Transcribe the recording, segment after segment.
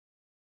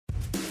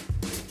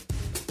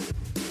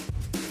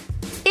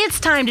It's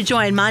time to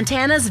join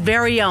Montana's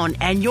very own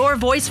and your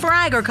voice for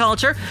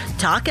agriculture,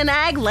 Talkin'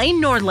 Ag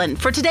Lane Nordland,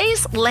 for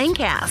today's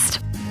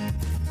Lanecast.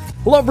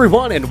 Hello,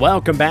 everyone, and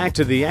welcome back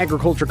to the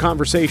agriculture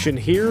conversation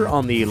here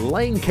on the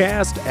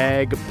Lanecast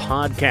Ag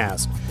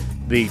Podcast.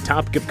 The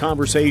topic of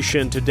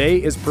conversation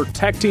today is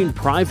protecting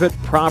private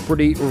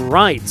property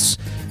rights.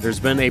 There's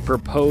been a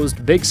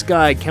proposed Big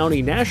Sky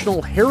County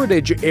National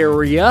Heritage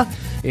Area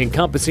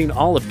encompassing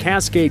all of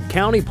Cascade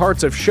County,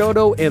 parts of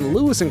Choteau, and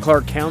Lewis and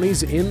Clark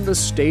counties in the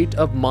state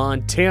of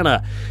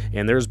Montana.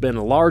 And there's been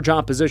large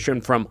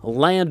opposition from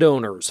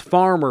landowners,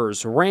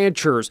 farmers,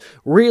 ranchers,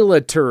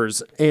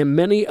 realtors, and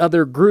many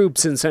other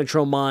groups in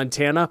central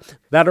Montana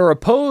that are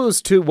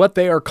opposed to what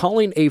they are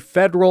calling a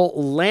federal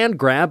land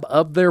grab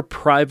of their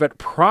private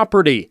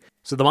property.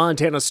 So the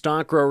Montana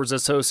Stockgrowers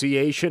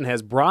Association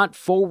has brought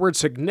forward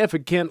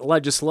significant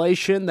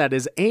legislation that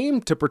is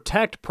aimed to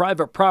protect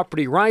private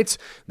property rights.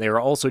 They are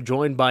also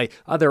joined by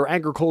other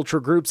agriculture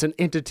groups and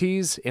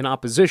entities in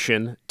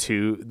opposition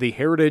to the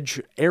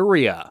heritage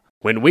area.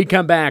 When we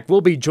come back,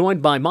 we'll be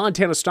joined by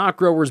Montana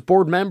Stockgrowers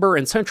Board member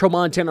and Central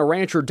Montana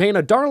rancher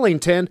Dana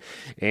Darlington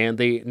and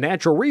the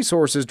Natural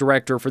Resources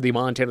Director for the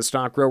Montana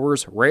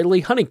Stockgrowers,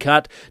 Raylee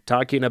Honeycutt,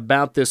 talking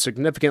about this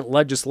significant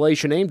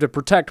legislation aimed to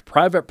protect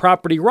private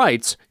property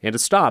rights and to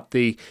stop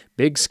the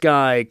Big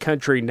Sky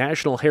Country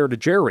National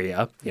Heritage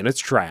Area in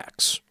its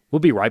tracks. We'll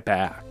be right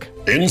back.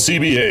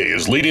 NCBA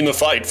is leading the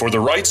fight for the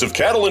rights of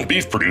cattle and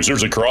beef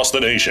producers across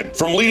the nation.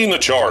 From leading the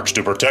charge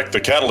to protect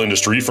the cattle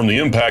industry from the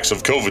impacts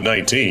of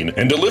COVID-19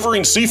 and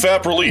delivering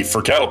CFAP relief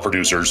for cattle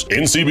producers,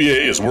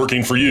 NCBA is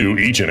working for you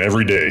each and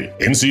every day.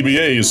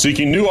 NCBA is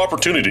seeking new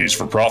opportunities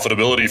for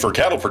profitability for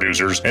cattle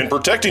producers and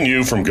protecting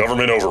you from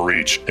government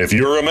overreach. If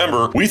you're a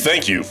member, we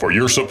thank you for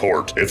your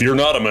support. If you're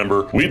not a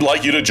member, we'd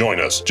like you to join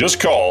us.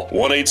 Just call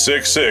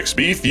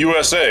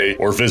 1-866-BEEF-USA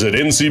or visit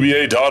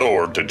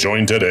ncba.org to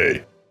join today.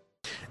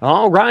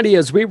 All righty,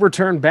 as we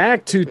return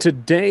back to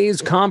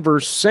today's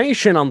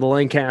conversation on the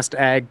Lanecast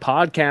Ag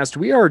Podcast,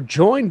 we are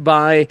joined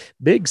by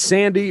Big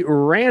Sandy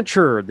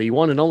rancher, the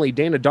one and only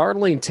Dana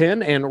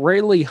Darlington, and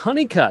Raylee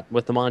Honeycutt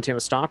with the Montana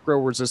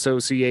Stockgrowers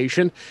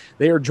Association.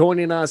 They are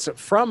joining us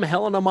from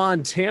Helena,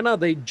 Montana.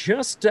 They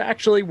just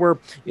actually were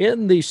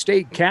in the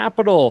state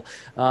capitol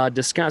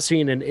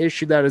discussing an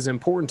issue that is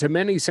important to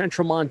many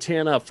central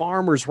Montana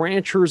farmers,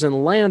 ranchers,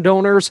 and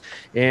landowners,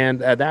 and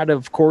that,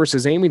 of course,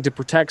 is aiming to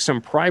protect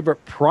some private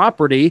property.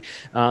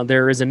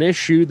 There is an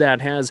issue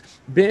that has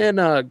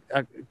been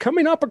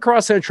coming up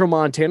across central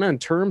Montana in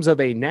terms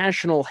of a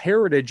national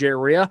heritage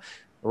area.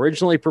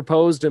 Originally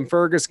proposed in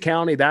Fergus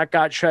County, that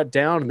got shut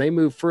down, and they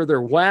moved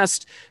further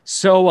west.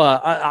 So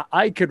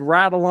I could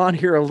rattle on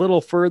here a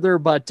little further,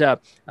 but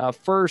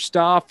first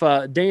off,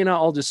 Dana,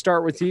 I'll just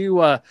start with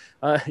you.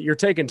 You're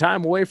taking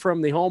time away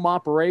from the home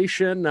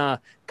operation,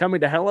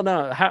 coming to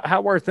Helena.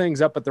 How are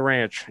things up at the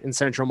ranch in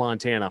central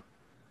Montana?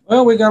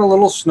 Well, we got a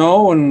little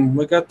snow, and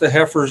we got the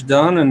heifers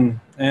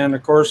done, and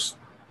of course,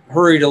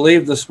 hurry to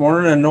leave this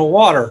morning and no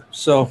water.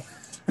 So,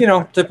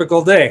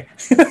 typical day.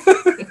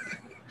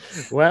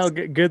 Well,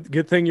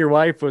 good thing your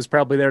wife was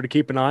probably there to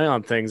keep an eye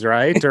on things,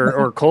 right?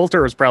 Or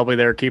Coulter was probably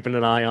there keeping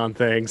an eye on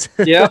things.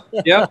 Yep.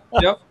 So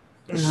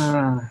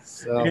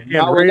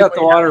now we got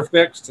the water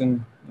fixed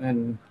and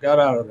got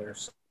out of there.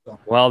 So.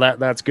 Well,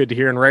 that's good to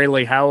hear. And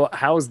Raylee,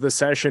 how's the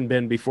session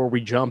been before we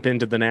jump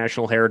into the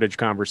National Heritage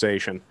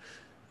conversation?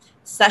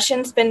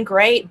 Session's been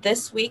great.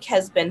 This week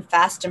has been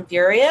fast and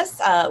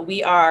furious.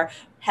 We are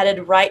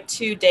headed right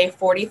to day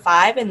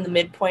 45 in the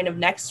midpoint of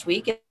next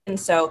week. And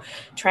so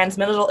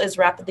transmittal is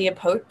rapidly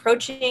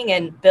approaching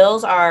and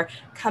bills are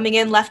coming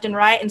in left and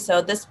right. And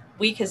so this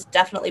week has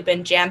definitely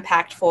been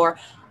jam-packed for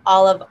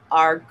all of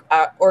our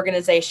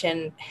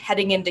organization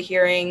heading into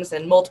hearings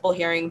and multiple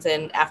hearings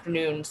and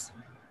afternoons.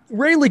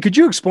 Raylee, could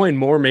you explain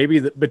more maybe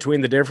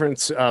between the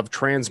difference of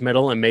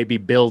transmittal and maybe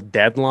bill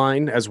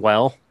deadline as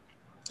well?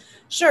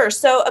 Sure.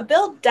 So a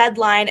bill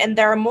deadline, and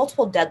there are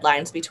multiple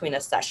deadlines between a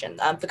session.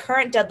 The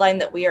current deadline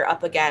that we are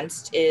up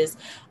against is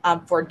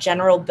for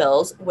general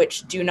bills,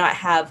 which do not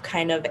have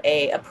kind of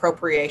a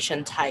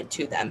appropriation tied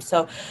to them.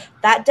 So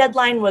that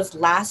deadline was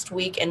last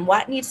week, and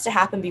what needs to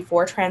happen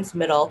before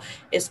transmittal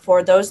is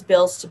for those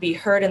bills to be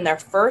heard in their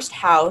first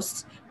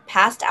house,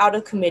 passed out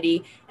of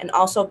committee, and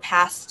also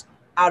passed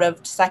out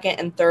of second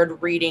and third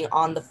reading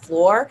on the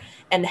floor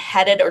and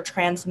headed or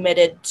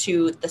transmitted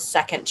to the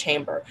second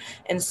chamber.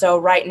 And so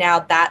right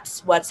now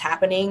that's what's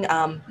happening.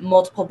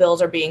 Multiple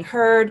bills are being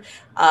heard.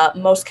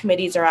 Most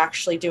committees are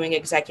actually doing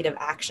executive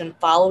action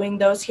following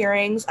those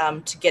hearings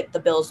to get the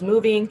bills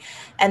moving.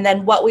 And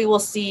then what we will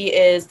see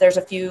is there's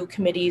a few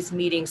committees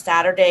meeting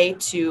Saturday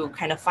to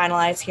kind of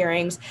finalize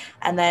hearings.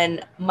 And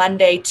then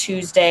Monday,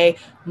 Tuesday,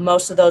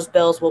 most of those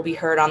bills will be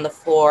heard on the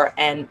floor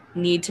and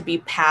need to be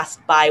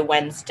passed by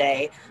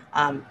Wednesday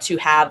to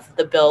have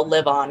the bill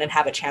live on and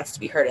have a chance to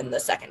be heard in the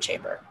second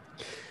chamber.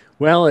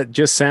 Well, it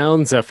just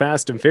sounds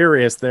fast and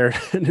furious there,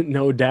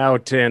 no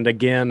doubt. And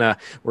again,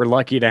 we're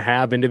lucky to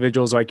have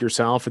individuals like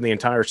yourself and the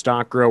entire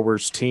stock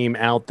growers team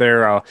out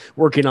there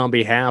working on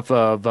behalf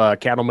of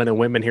cattlemen and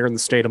women here in the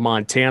state of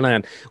Montana.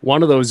 And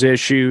one of those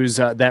issues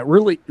that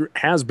really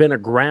has been a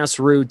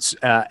grassroots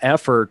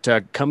effort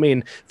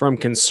coming from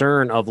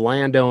concern of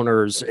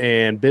landowners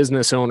and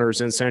business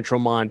owners in central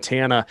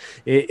Montana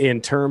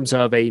in terms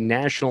of a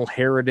national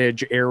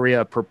heritage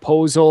area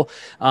proposal,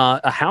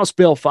 a House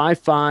Bill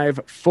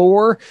 554.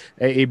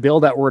 A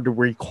bill that would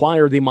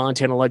require the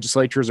Montana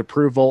legislature's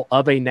approval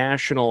of a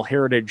national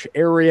heritage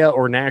area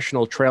or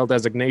national trail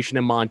designation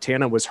in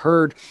Montana was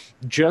heard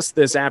just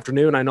this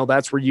afternoon. I know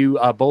that's where you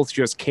both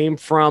just came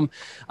from.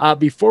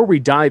 Before we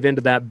dive into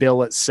that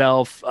bill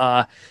itself,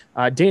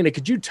 Dana,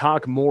 could you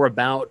talk more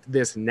about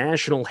this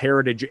national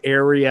heritage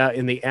area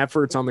and the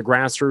efforts on the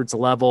grassroots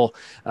level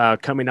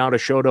coming out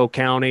of Choteau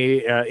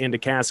County into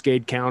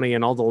Cascade County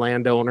and all the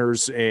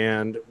landowners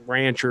and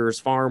ranchers,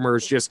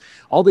 farmers, just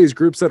all these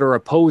groups that are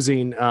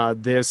opposing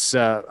this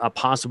a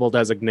possible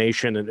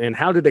designation, and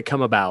how did it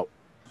come about?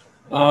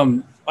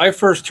 I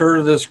first heard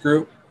of this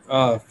group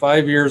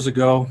 5 years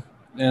ago,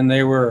 and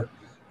they were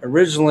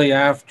originally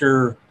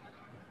after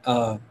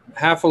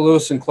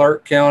Half-a-Lewis and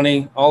Clark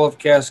County, all of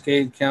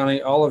Cascade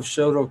County, all of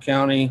Choteau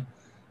County,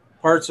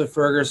 parts of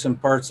Ferguson,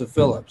 parts of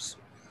Phillips.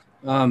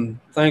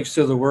 Thanks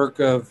to the work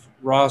of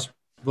Ross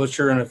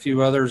Butcher and a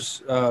few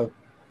others,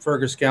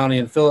 Fergus County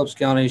and Phillips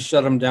County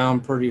shut them down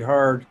pretty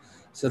hard,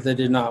 said they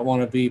did not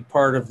want to be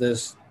part of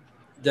this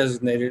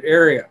designated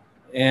area.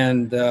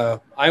 And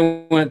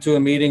I went to a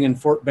meeting in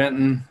Fort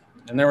Benton,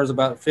 and there was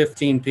about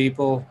 15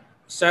 people,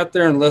 sat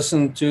there and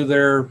listened to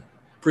their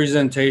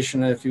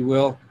presentation, if you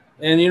will.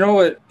 And you know,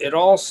 it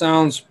all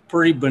sounds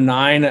pretty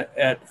benign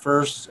at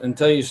first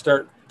until you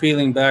start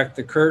peeling back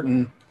the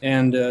curtain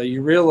and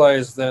you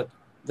realize that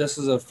this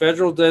is a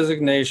federal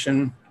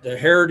designation. The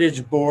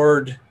Heritage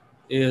Board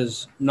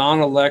is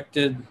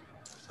non-elected,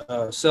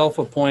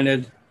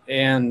 self-appointed,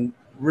 and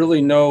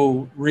really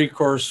no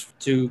recourse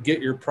to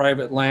get your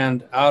private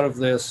land out of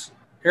this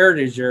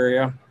heritage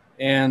area.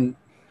 And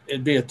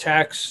it'd be a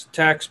tax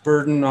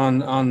burden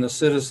on the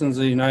citizens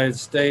of the United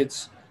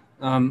States,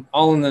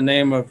 all in the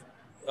name of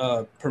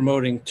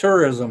promoting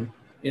tourism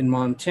in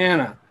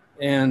Montana,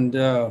 and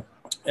the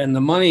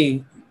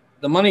money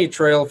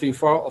trail, if you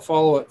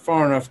follow it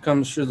far enough,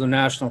 comes through the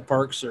National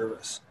Park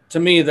Service. To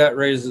me, that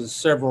raises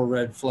several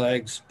red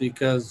flags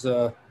because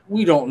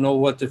we don't know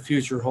what the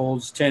future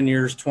holds 10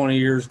 years, 20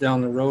 years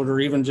down the road, or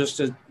even just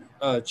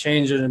a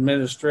change in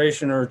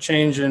administration or a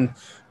change in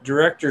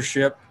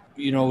directorship.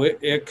 You know,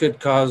 it could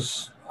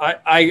cause.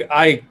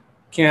 I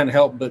can't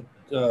help but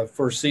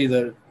foresee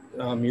that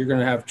you're going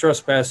to have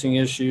trespassing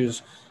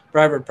issues,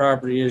 private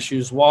property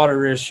issues,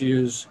 water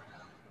issues.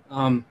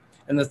 And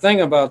the thing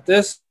about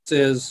this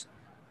is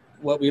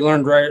what we've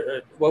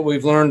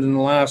learned in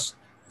the last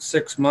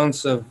 6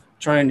 months of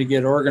trying to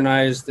get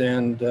organized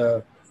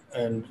and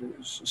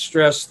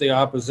stress the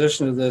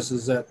opposition to this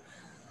is that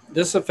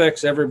this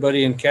affects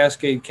everybody in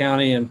Cascade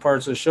County and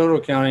parts of Choteau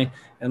County,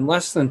 and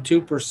less than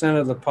 2%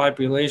 of the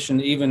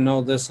population even know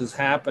this is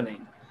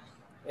happening.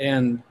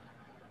 And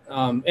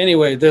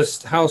anyway,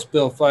 this House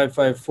Bill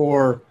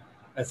 554,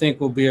 I think,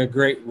 will be a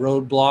great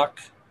roadblock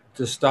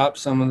to stop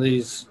some of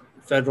these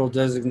federal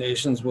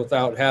designations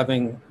without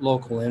having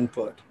local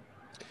input.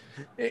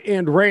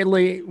 And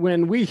Raylee,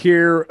 when we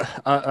hear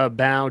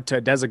about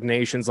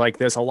designations like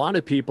this, a lot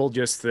of people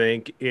just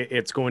think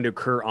it's going to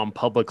occur on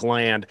public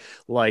land,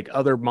 like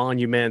other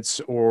monuments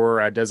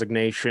or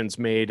designations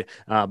made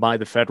by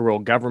the federal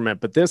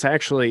government. But this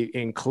actually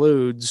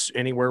includes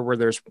anywhere where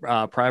there's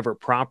private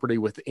property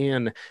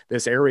within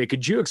this area.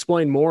 Could you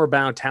explain more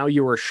about how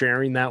you are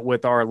sharing that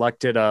with our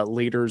elected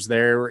leaders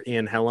there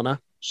in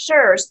Helena?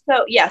 Sure.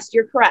 So yes,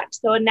 you're correct.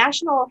 So a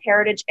national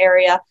heritage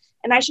area.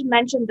 And I should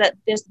mention that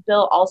this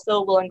bill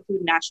also will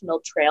include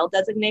national trail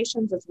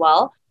designations as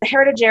well. The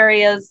heritage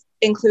areas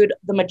include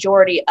the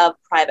majority of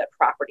private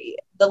property.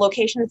 The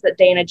locations that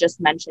Dana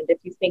just mentioned, if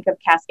you think of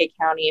Cascade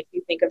County, if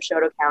you think of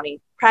Choteau County,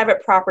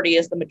 private property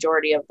is the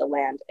majority of the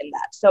land in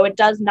that. So it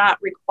does not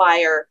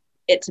require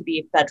it to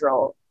be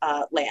federal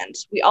land.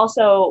 We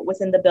also,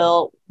 within the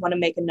bill, want to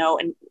make a note,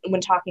 and when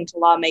talking to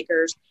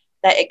lawmakers,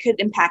 that it could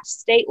impact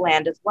state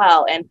land as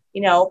well. And,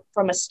 you know,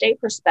 from a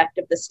state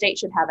perspective, the state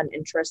should have an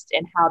interest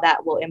in how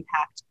that will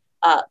impact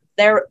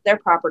their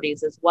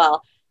properties as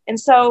well. And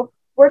so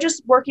we're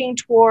just working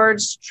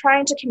towards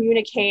trying to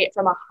communicate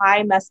from a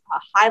high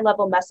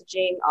level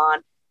messaging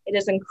on it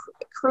is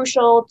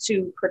crucial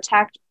to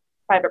protect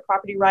private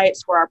property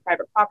rights for our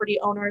private property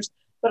owners,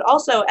 but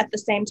also at the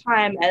same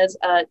time, as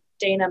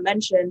Dana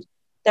mentioned,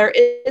 there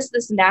is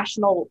this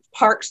National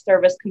Park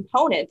Service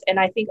component. And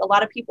I think a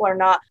lot of people are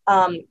not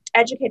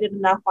educated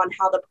enough on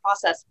how the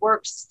process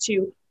works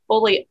to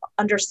fully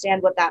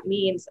understand what that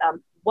means.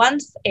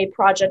 Once a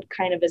project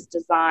kind of is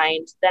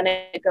designed, then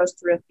it goes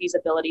through a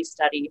feasibility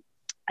study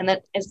and then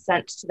is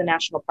sent to the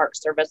National Park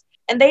Service.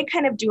 And they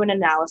kind of do an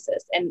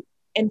analysis. And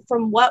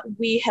from what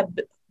we have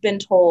been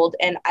told,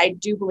 and I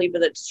do believe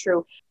that it's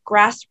true,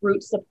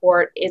 grassroots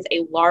support is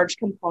a large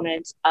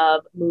component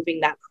of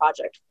moving that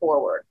project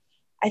forward.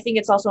 I think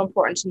it's also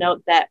important to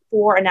note that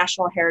for a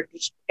national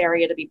heritage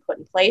area to be put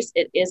in place,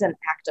 it is an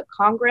act of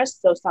Congress.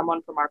 So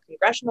someone from our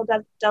congressional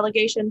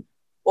delegation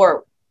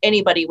or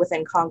anybody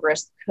within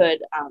Congress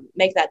could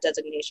make that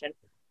designation.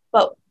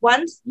 But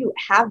once you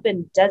have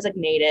been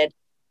designated,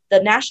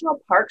 the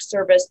National Park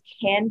Service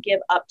can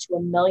give up to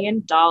 $1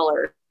 million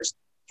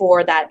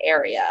for that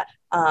area.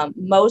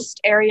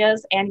 Most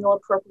areas' annual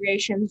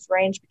appropriations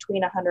range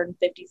between $150,000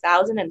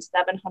 and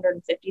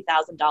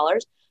 $750,000,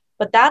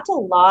 but that's a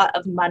lot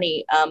of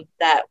money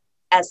that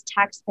as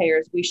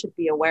taxpayers we should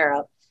be aware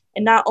of.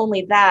 And not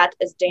only that,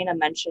 as Dana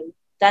mentioned,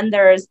 then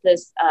there is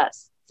this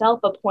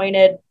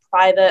self-appointed,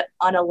 private,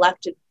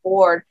 unelected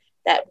board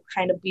that will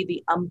kind of be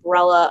the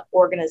umbrella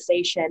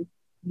organization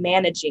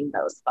managing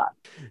those funds.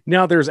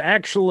 Now, there's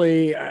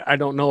actually, I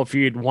don't know if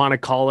you'd want to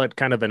call it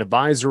kind of an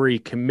advisory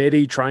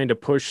committee trying to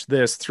push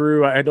this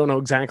through. I don't know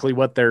exactly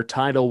what their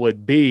title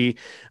would be.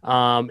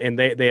 And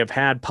they have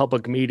had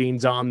public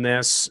meetings on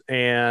this.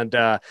 And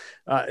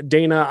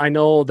Dana, I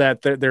know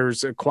that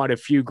there's quite a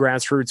few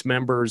grassroots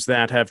members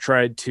that have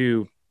tried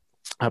to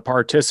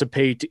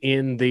participate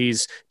in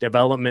these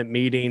development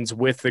meetings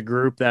with the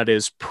group that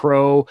is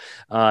pro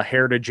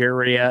heritage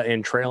area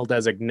and trail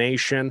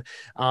designation.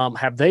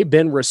 Have they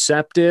been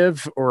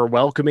receptive or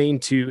welcoming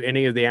to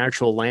any of the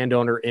actual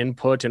landowner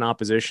input in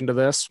opposition to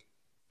this?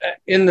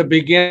 In the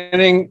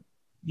beginning,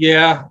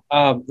 yeah.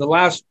 The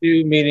last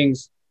few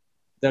meetings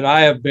that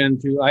I have been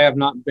to, I have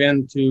not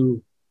been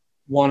to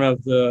one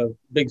of the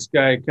Big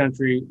Sky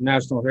Country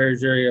National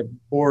Heritage Area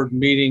Board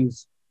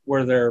meetings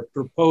where they're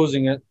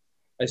proposing it.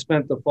 I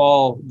spent the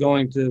fall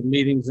going to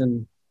meetings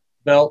in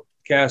Belt,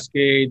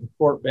 Cascade,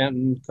 Fort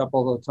Benton a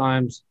couple of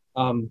times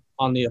on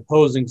the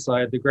opposing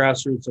side, the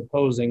grassroots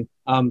opposing.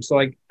 So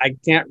I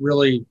can't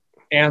really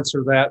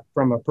answer that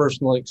from a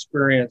personal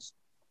experience.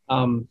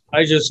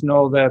 I just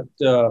know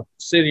that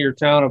city or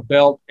town of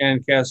Belt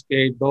and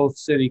Cascade, both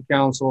city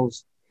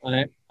councils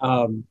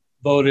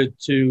voted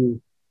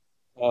to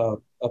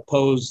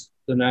oppose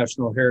the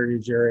National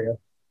Heritage Area.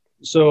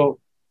 So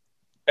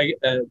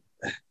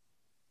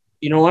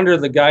under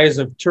the guise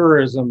of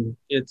tourism,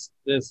 this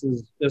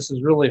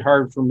is really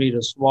hard for me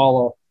to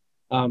swallow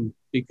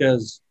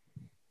because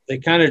they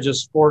kind of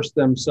just forced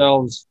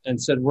themselves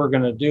and said, we're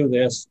going to do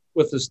this.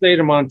 With the state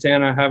of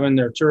Montana having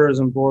their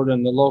tourism board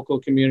and the local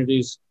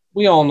communities,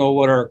 we all know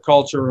what our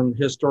culture and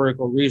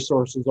historical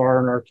resources are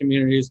in our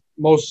communities.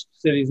 Most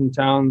cities and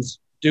towns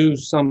do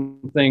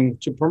something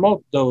to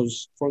promote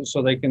those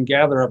so they can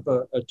gather up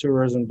a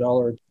tourism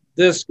dollar.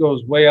 This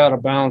goes way out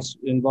of bounds,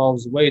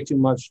 involves way too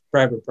much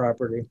private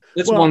property.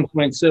 It's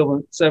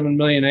 1.7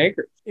 million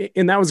acres.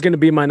 And that was going to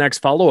be my next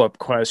follow-up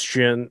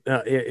question.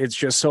 It's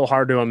just so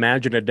hard to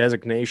imagine a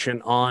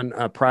designation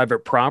on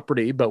private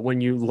property. But when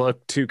you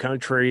look to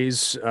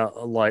countries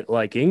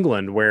like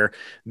England, where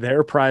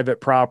their private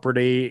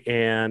property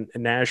and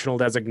national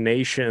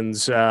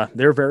designations,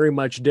 they're very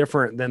much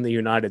different than the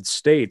United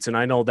States. And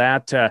I know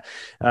that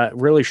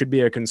really should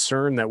be a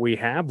concern that we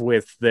have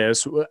with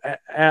this.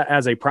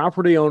 As a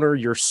property owner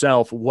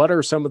yourself, what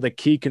are some of the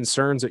key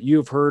concerns that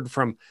you've heard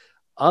from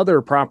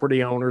other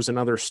property owners in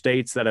other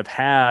states that have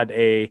had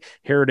a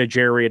heritage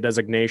area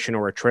designation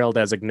or a trail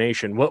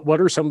designation?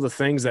 What are some of the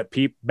things that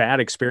bad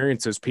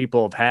experiences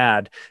people have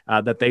had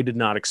that they did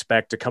not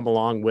expect to come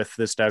along with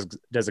this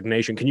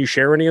designation? Can you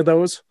share any of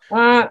those?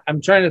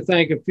 I'm trying to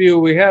think a few.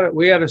 We had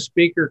a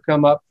speaker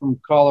come up from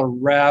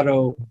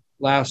Colorado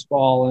last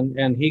fall,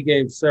 and he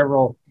gave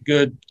several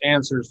good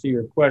answers to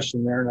your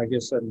question there. And I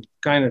guess I'm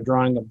kind of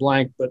drawing a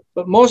blank, but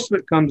most of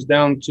it comes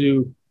down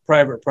to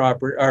private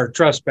property or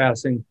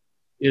trespassing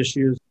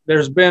issues.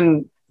 There's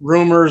been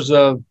rumors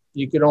of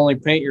you could only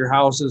paint your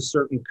house a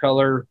certain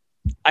color.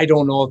 I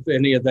don't know if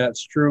any of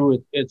that's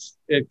true. It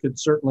could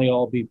certainly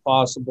all be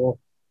possible.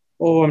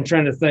 I'm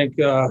trying to think.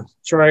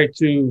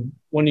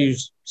 When you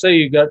say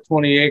you got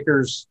 20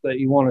 acres that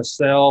you want to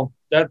sell,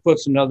 that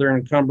puts another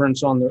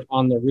encumbrance on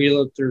the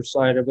realtor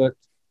side of it.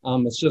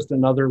 It's just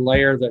another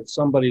layer that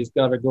somebody's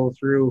got to go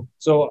through.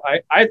 So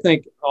I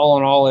think all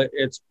in all,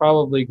 it's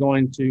probably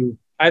going to,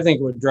 I think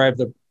it would drive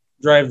the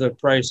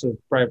price of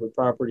private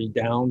property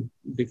down,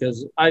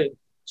 because I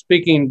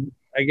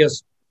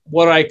guess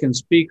what I can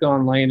speak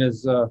on, Lane,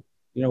 is,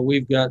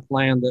 we've got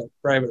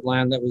private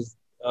land that was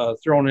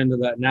thrown into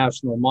that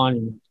national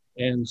monument.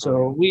 And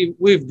so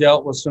we've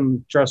dealt with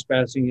some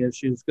trespassing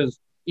issues because,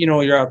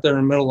 you're out there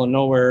in the middle of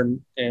nowhere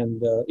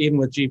and even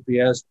with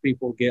GPS,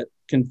 people get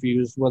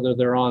confused whether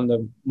they're on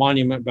the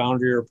monument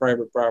boundary or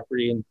private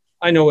property. And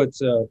I know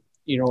it's,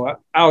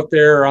 out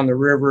there on the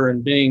river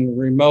and being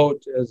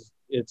remote, as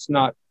it's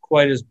not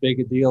quite as big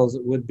a deal as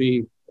it would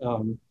be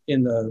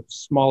in the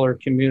smaller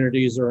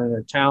communities or in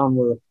a town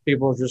where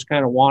people are just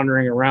kind of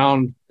wandering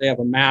around. They have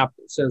a map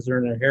that says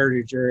they're in a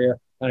heritage area,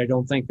 and I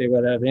don't think they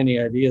would have any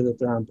idea that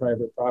they're on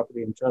private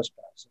property and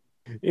trespassing.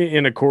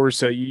 And of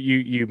course,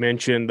 you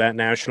mentioned that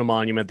national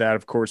monument, that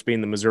of course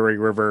being the Missouri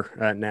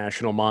River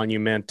National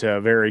Monument,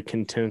 very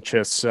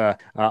contentious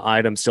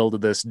item still to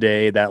this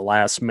day, that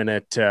last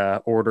minute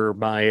order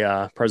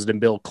by President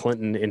Bill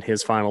Clinton in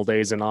his final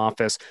days in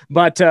office.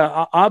 But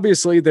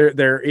obviously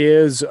there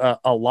is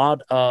a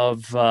lot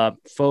of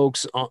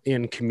folks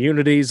in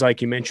communities,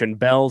 like you mentioned,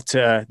 Belt,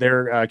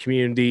 their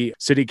community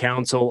city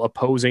council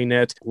opposing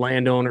it,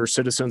 landowners,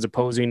 citizens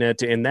opposing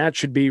it. And that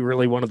should be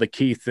really one of the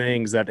key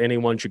things that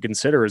anyone should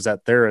consider, is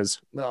that there is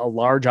a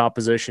large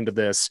opposition to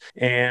this.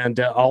 And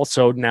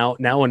also now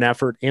an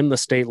effort in the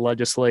state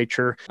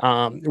legislature.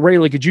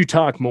 Raylee, could you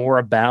talk more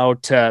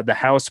about the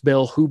House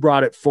bill, who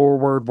brought it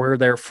forward, where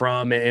they're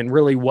from, and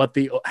really what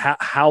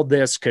how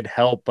this could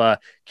help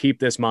keep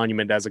this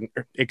monument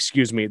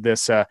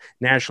this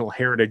National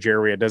Heritage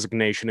Area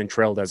designation and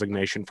trail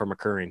designation from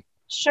occurring?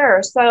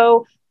 Sure.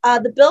 So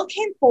the bill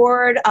came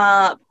forward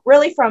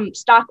really from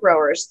stock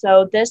growers.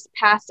 So this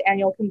past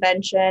annual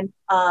convention,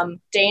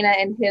 Dana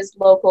and his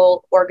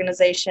local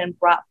organization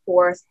brought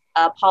forth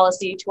a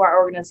policy to our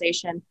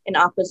organization in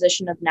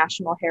opposition of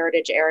national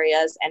heritage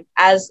areas. And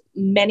as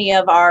many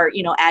of our,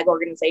 ag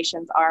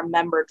organizations are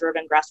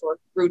member-driven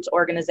grassroots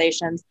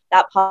organizations,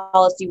 that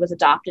policy was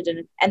adopted,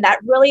 and that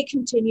really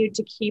continued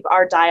to keep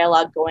our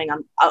dialogue going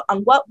on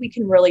what we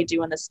can really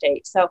do in the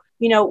state. So,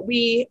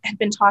 we had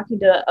been talking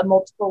to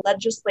multiple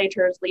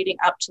legislators leading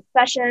up to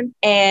session,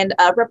 and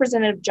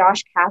Representative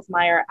Josh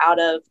Kazmaier out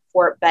of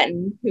Fort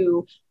Benton,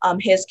 who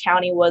his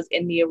county was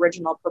in the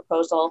original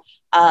proposal,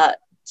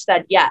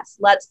 said, yes,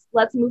 let's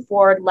move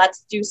forward.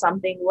 Let's do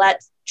something.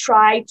 Let's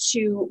try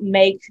to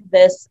make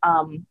this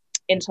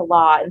into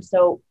law. And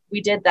so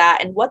we did that.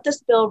 And what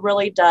this bill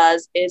really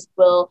does is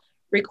will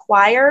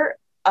require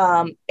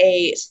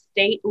a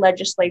state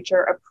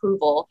legislature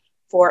approval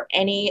for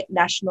any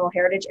national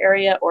heritage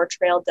area or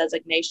trail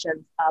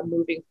designation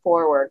moving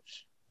forward.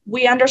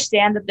 We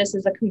understand that this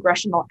is a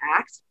congressional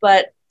act,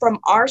 but from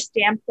our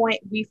standpoint,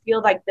 we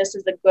feel like this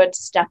is a good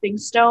stepping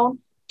stone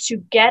to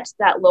get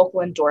that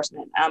local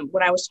endorsement.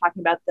 When I was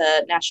talking about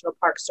the National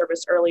Park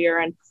Service earlier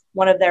and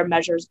one of their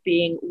measures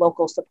being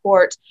local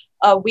support,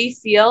 we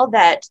feel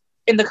that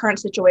in the current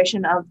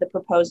situation of the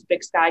proposed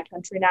Big Sky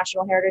Country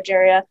National Heritage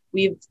Area,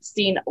 we've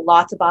seen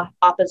lots of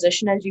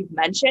opposition, as you've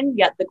mentioned,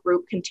 yet the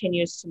group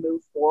continues to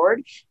move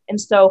forward.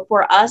 And so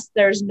for us,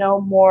 there's no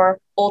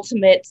more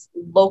ultimate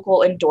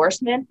local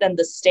endorsement than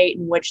the state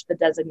in which the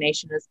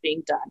designation is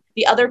being done.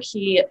 The other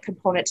key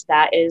component to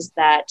that is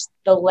that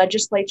the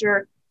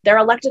legislature, they're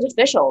elected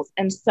officials.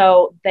 And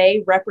so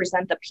they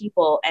represent the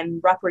people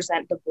and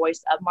represent the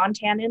voice of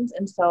Montanans.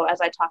 And so as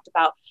I talked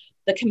about,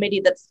 the committee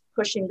that's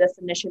pushing this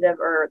initiative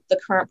or the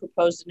current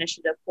proposed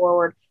initiative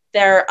forward,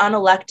 they're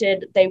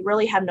unelected. They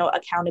really have no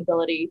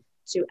accountability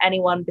to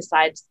anyone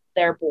besides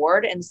their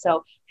board. And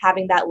so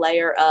having that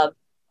layer of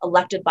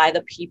elected by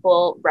the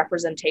people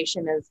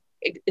representation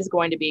is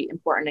going to be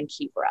important and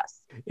key for us.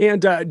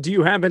 And do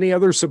you have any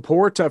other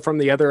support from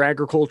the other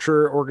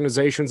agriculture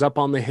organizations up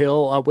on the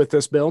Hill with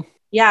this bill?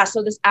 Yeah,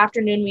 so this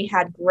afternoon we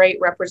had great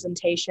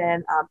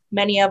representation.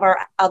 Many of our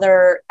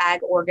other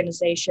ag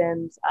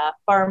organizations,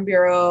 Farm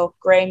Bureau,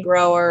 grain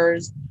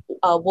growers,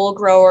 wool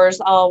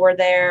growers, all were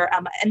there.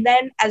 And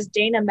then, as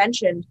Dana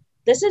mentioned,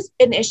 this is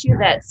an issue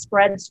that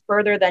spreads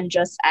further than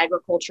just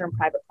agriculture and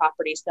private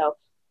property. So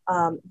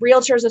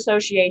Realtors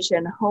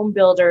Association, home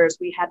builders,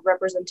 we had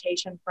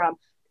representation from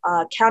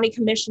county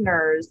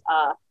commissioners.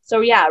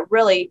 So yeah,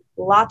 really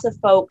lots of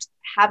folks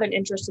have an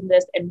interest in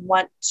this and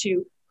want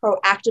to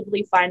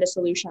proactively find a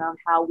solution on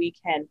how we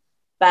can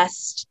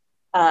best,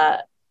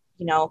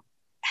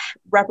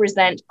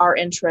 represent our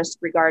interests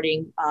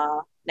regarding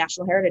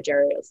national heritage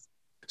areas.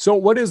 So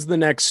what is the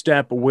next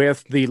step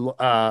with the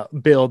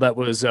bill that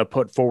was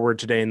put forward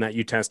today and that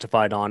you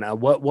testified on?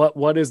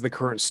 What is the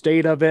current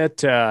state of it?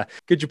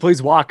 Could you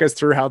please walk us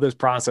through how this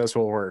process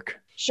will work?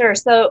 Sure.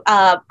 So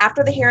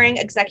after the hearing,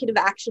 executive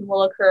action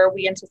will occur.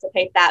 We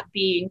anticipate that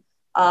being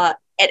at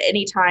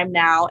any time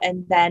now.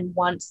 And then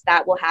once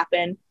that will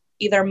happen,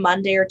 either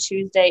Monday or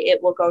Tuesday,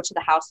 it will go to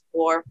the House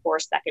floor for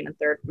second and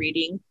third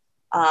reading.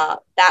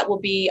 That will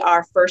be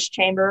our first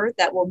chamber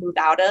that we'll move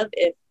out of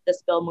if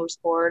this bill moves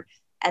forward.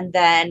 And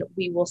then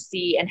we will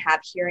see and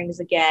have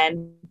hearings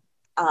again,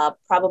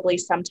 probably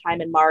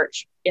sometime in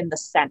March in the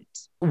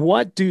Senate.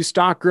 What do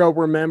stock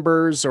grower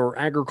members or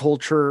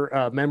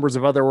agriculture members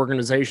of other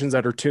organizations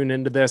that are tuned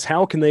into this,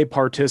 how can they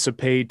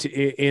participate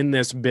in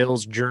this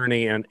bill's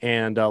journey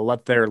and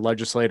let their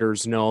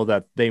legislators know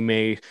that they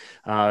may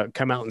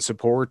come out in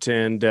support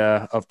and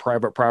of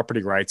private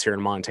property rights here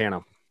in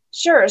Montana?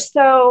 Sure.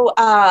 So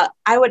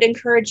I would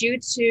encourage you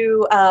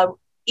to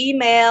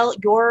email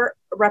your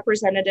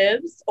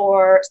representatives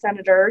or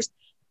senators.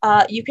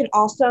 You can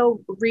also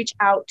reach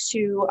out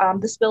to,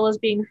 this bill is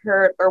being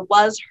heard or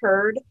was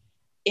heard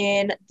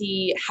in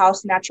the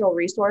House Natural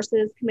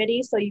Resources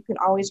Committee. So you can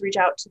always reach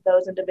out to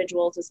those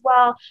individuals as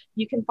well.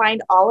 You can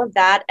find all of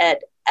that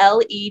at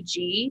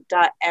leg.mt.gov.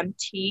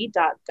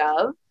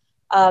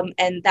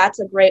 And that's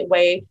a great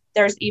way.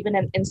 There's even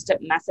an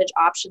instant message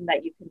option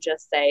that you can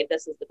just say,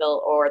 this is the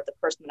bill or the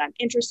person that I'm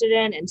interested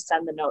in, and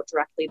send the note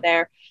directly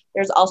there.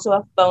 There's also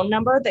a phone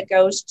number that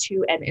goes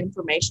to an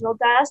informational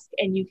desk,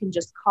 and you can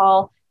just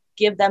call,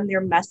 give them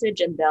your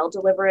message, and they'll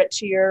deliver it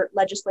to your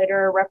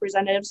legislator or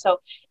representative. So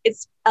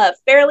it's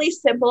fairly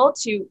simple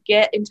to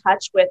get in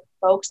touch with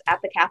folks at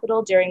the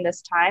Capitol during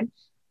this time.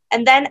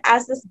 And then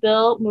as this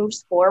bill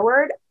moves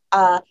forward,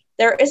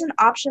 there is an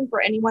option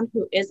for anyone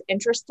who is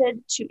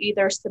interested to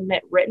either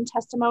submit written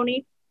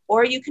testimony,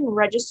 or you can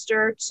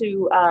register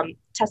to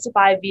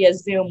testify via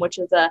Zoom, which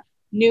is a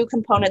new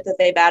component that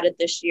they've added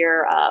this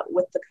year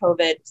with the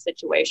COVID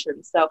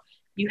situation. So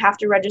you have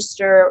to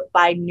register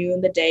by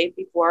noon the day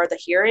before the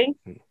hearing.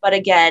 But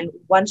again,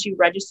 once you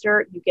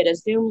register, you get a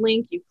Zoom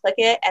link, you click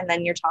it, and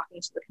then you're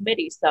talking to the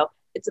committee. So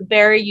it's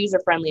very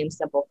user-friendly and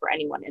simple for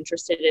anyone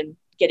interested in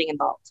getting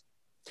involved.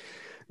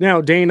 Now,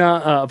 Dana,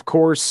 of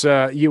course,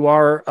 you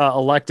are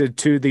elected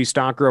to the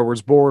Stock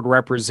Growers Board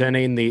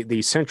representing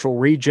the Central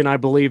Region, I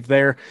believe,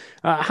 there.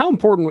 How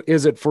important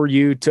is it for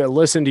you to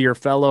listen to your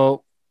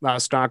fellow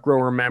stock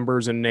grower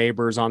members and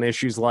neighbors on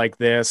issues like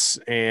this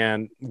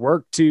and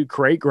work to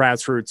create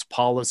grassroots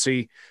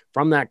policy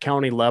from that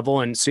county level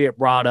and see it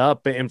brought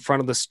up in front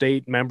of the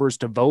state members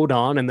to vote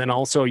on, and then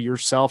also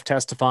yourself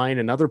testifying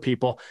and other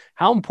people?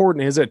 How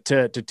important is it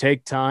to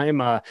take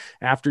time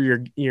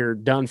after you're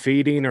done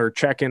feeding or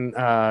checking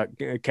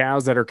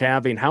cows that are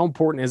calving? How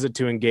important is it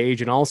to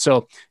engage and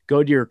also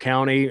go to your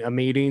county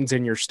meetings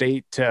and your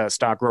state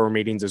stock grower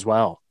meetings as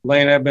well?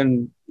 Lane, I've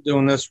been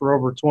doing this for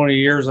over 20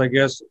 years, I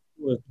guess,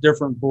 with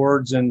different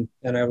boards. And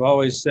I've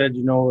always said,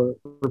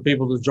 for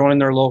people to join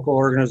their local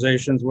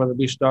organizations, whether it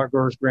be stock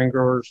growers, grain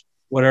growers,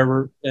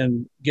 whatever,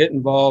 and get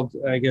involved.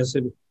 I guess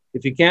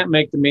if you can't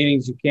make the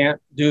meetings, you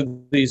can't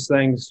do these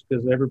things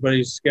because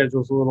everybody's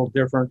schedule is a little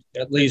different.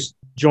 At least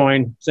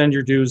join, send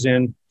your dues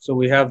in. So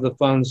we have the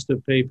funds to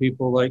pay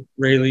people like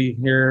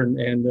Raylee here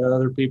and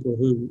other people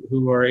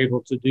who are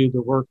able to do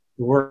the work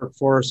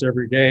for us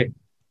every day.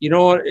 You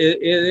know what?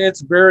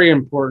 It's very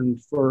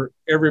important for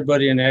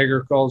everybody in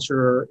agriculture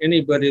or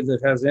anybody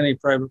that has any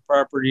private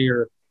property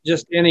or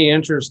just any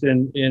interest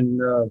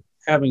in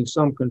having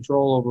some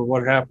control over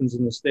what happens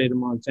in the state of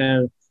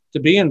Montana to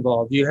be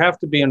involved. You have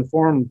to be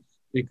informed,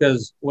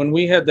 because when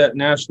we had that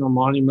national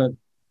monument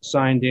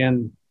signed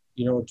in,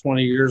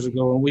 20 years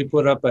ago, and we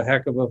put up a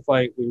heck of a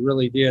fight, we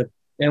really did.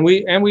 And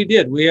we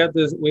did. We had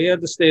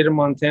the state of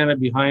Montana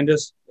behind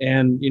us,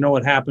 and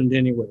it happened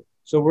anyway.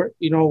 So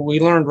we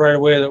learned right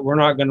away that we're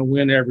not going to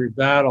win every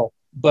battle,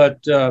 but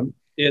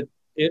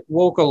it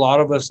woke a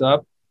lot of us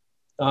up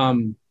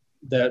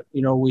that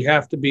we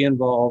have to be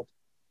involved.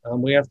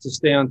 We have to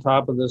stay on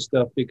top of this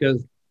stuff,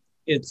 because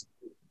it's,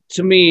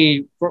 to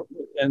me,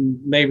 and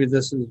maybe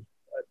this is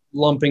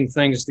lumping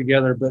things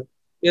together, but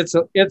it's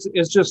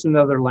just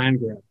another land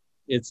grab.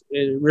 It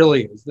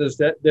really is.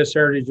 This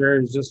heritage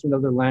area is just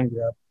another land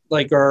grab.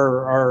 Like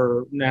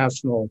our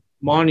national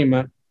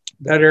monument,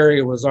 that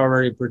area was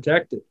already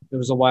protected. It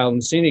was a wild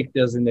and scenic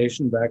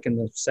designation back in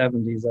the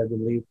 70s, I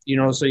believe.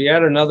 So you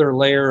add another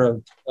layer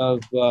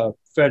of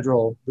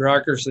federal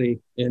bureaucracy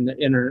in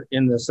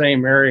the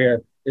same area.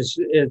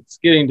 It's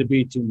getting to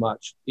be too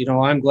much.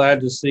 I'm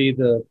glad to see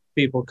the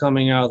people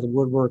coming out of the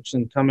woodworks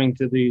and coming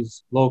to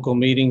these local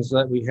meetings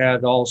that we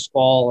had all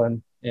fall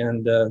and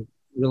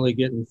really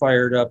getting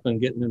fired up and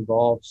getting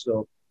involved.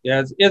 So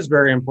yeah, it's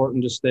very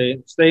important to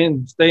stay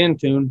in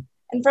tune.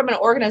 And from an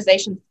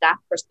organization staff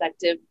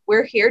perspective,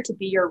 we're here to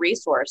be your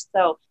resource.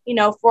 So,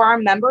 for our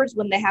members,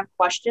 when they have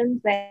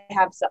questions, they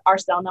have our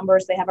cell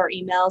numbers, they have our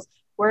emails.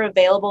 We're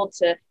available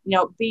to,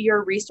 be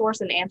your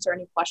resource and answer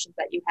any questions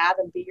that you have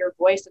and be your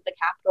voice at the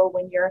Capitol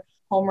when you're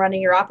home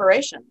running your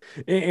operation.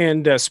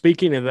 And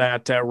speaking of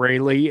that,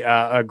 Raylee,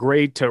 a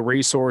great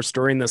resource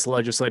during this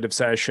legislative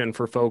session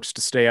for folks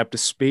to stay up to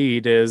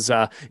speed is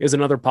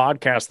another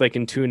podcast they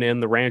can tune in,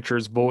 The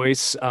Rancher's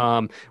Voice,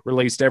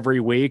 released every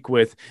week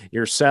with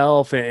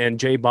yourself and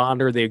Jay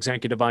Bonder, the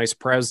executive vice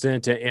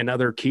president, and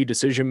other key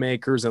decision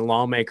makers and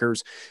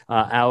lawmakers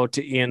out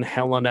in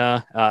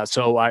Helena.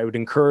 So I would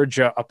encourage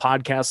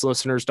podcast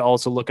listeners to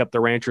also look up The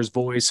Rancher's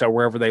Voice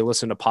wherever they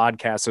listen to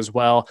podcasts as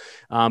well,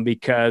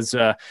 because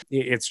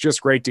it's just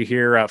great to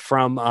hear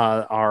from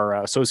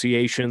our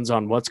associations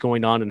on what's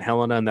going on in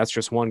Helena, and that's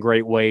just one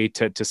great way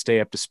to stay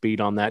up to speed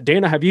on that.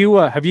 Dana, have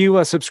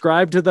you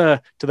subscribed to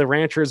the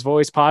Rancher's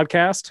Voice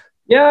podcast?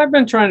 Yeah, I've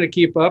been trying to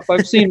keep up.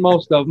 I've seen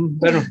most of them.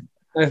 Been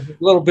a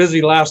little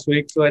busy last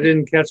week, so I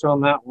didn't catch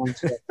on that one.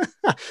 So.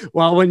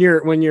 Well, when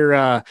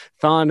you're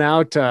thawing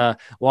out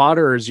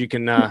waters, you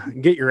can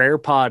get your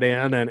AirPod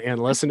in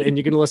and listen, and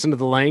you can listen to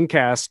the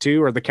Lanecast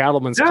too, or the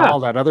Cattleman's Call,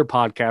 that other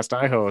podcast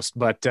I host.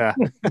 But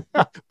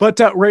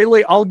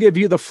Raylee, I'll give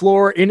you the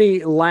floor.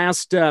 Any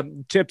last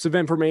tips of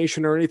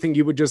information or anything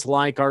you would just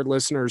like our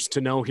listeners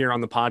to know here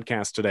on the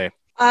podcast today?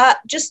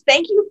 Just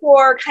thank you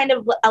for kind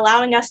of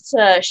allowing us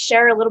to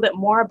share a little bit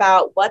more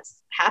about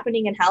what's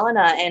happening in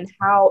Helena and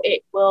how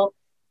it will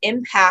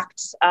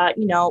impact,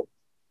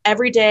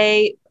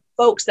 everyday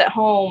folks at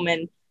home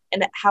and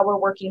and how we're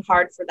working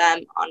hard for them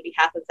on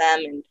behalf of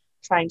them and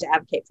trying to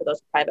advocate for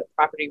those private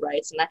property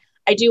rights. And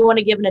I do want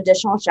to give an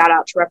additional shout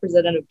out to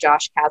Representative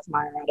Josh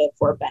Kazmaier out of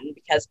Fort Bend,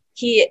 because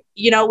he,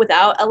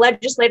 without a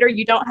legislator,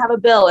 you don't have a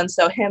bill. And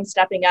so him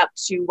stepping up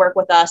to work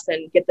with us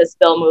and get this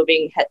bill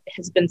moving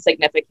has been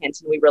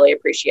significant, and we really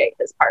appreciate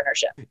his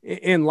partnership.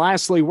 And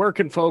lastly, where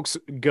can folks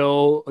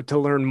go to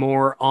learn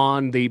more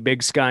on the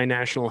Big Sky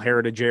National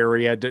Heritage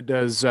Area?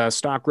 Does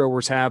Stock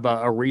Growers have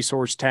a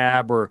resource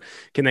tab, or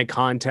can they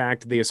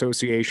contact the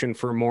association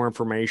for more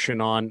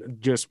information on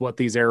just what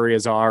these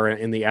areas are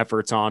and the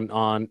efforts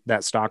on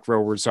that Stock Growers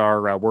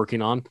are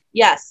working on?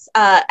 Yes.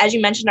 As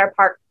you mentioned,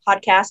 our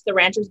podcast, The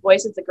Rancher's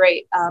Voice, is a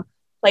great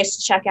place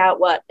to check out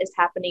what is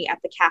happening at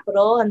the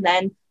Capitol. And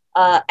then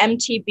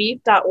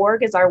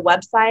mtbeef.org is our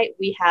website.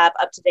 We have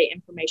up-to-date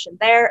information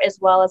there, as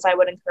well as I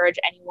would encourage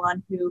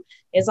anyone who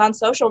is on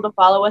social to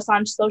follow us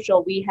on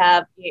social. We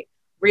have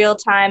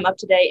real-time,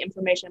 up-to-date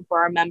information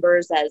for our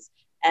members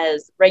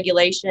as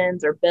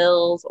regulations or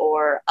bills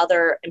or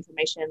other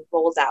information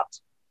rolls out.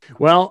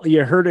 Well,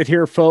 you heard it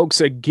here, folks.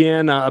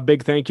 Again, a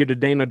big thank you to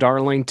Dana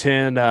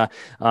Darlington, a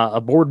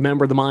board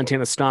member of the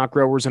Montana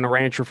Stockgrowers and a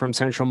rancher from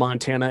Central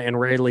Montana, and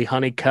Raylee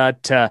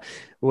Honeycutt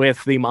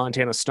with the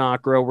Montana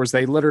Stockgrowers.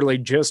 They literally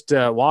just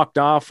walked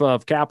off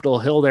of Capitol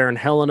Hill there in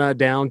Helena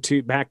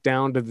back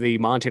down to the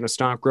Montana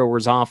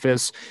Stockgrowers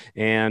office,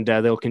 and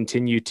they'll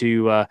continue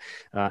to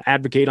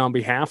advocate on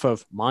behalf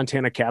of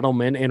Montana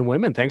cattlemen and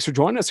women. Thanks for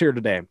joining us here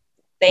today.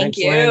 Thanks,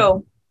 you.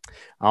 Lynn.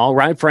 All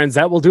right, friends,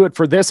 that will do it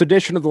for this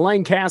edition of the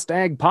Lanecast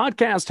Ag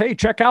Podcast. Hey,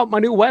 check out my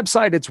new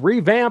website. It's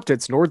revamped.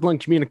 It's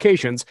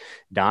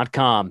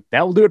northlandcommunications.com.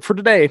 That will do it for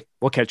today.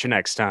 We'll catch you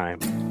next time.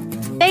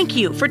 Thank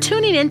you for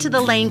tuning in to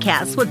the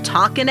Lanecast with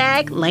Talkin'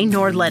 Ag, Lane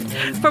Nordland.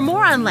 For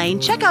more on Lane,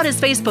 check out his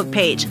Facebook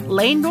page,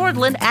 Lane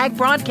Nordland Ag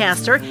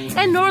Broadcaster,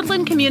 and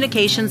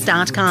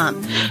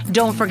NordlandCommunications.com.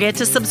 Don't forget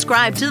to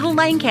subscribe to the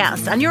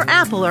Lanecast on your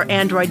Apple or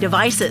Android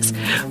devices.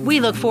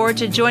 We look forward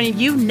to joining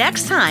you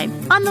next time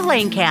on the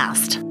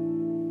Lanecast.